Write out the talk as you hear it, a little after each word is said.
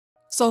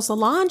So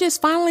Solange is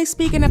finally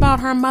speaking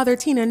about her mother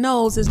Tina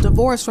Knowles'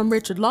 divorce from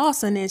Richard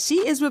Lawson, and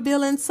she is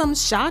revealing some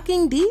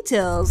shocking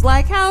details,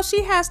 like how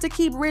she has to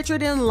keep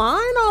Richard in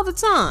line all the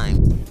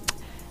time.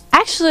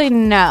 Actually,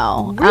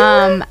 no.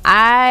 Really?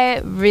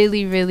 I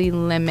really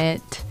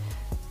limit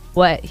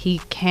what he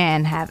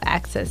can have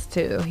access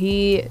to.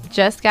 He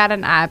just got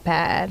an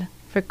iPad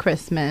for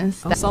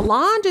Christmas.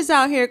 Solange is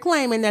out here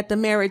claiming that the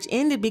marriage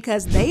ended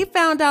because they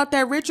found out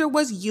that Richard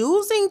was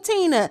using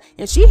Tina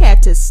and she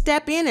had to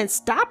step in and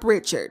stop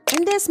Richard.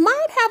 And this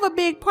might have a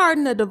big part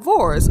in the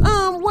divorce.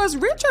 Was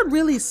Richard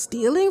really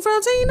stealing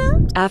from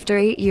Tina? After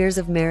 8 years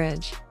of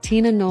marriage,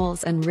 Tina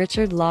Knowles and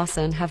Richard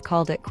Lawson have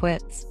called it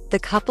quits. The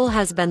couple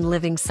has been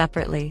living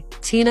separately.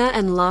 Tina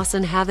and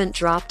Lawson haven't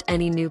dropped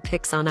any new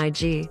pics on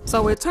IG.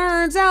 So it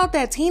turns out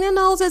that Tina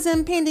Knowles'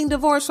 impending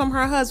divorce from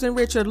her husband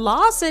Richard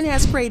Lawson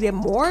has created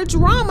more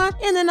drama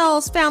in the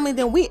Knowles family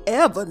than we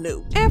ever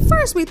knew. At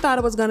first we thought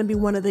it was going to be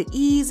one of the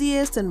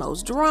easiest and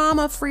most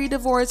drama-free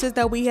divorces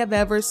that we have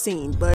ever seen, but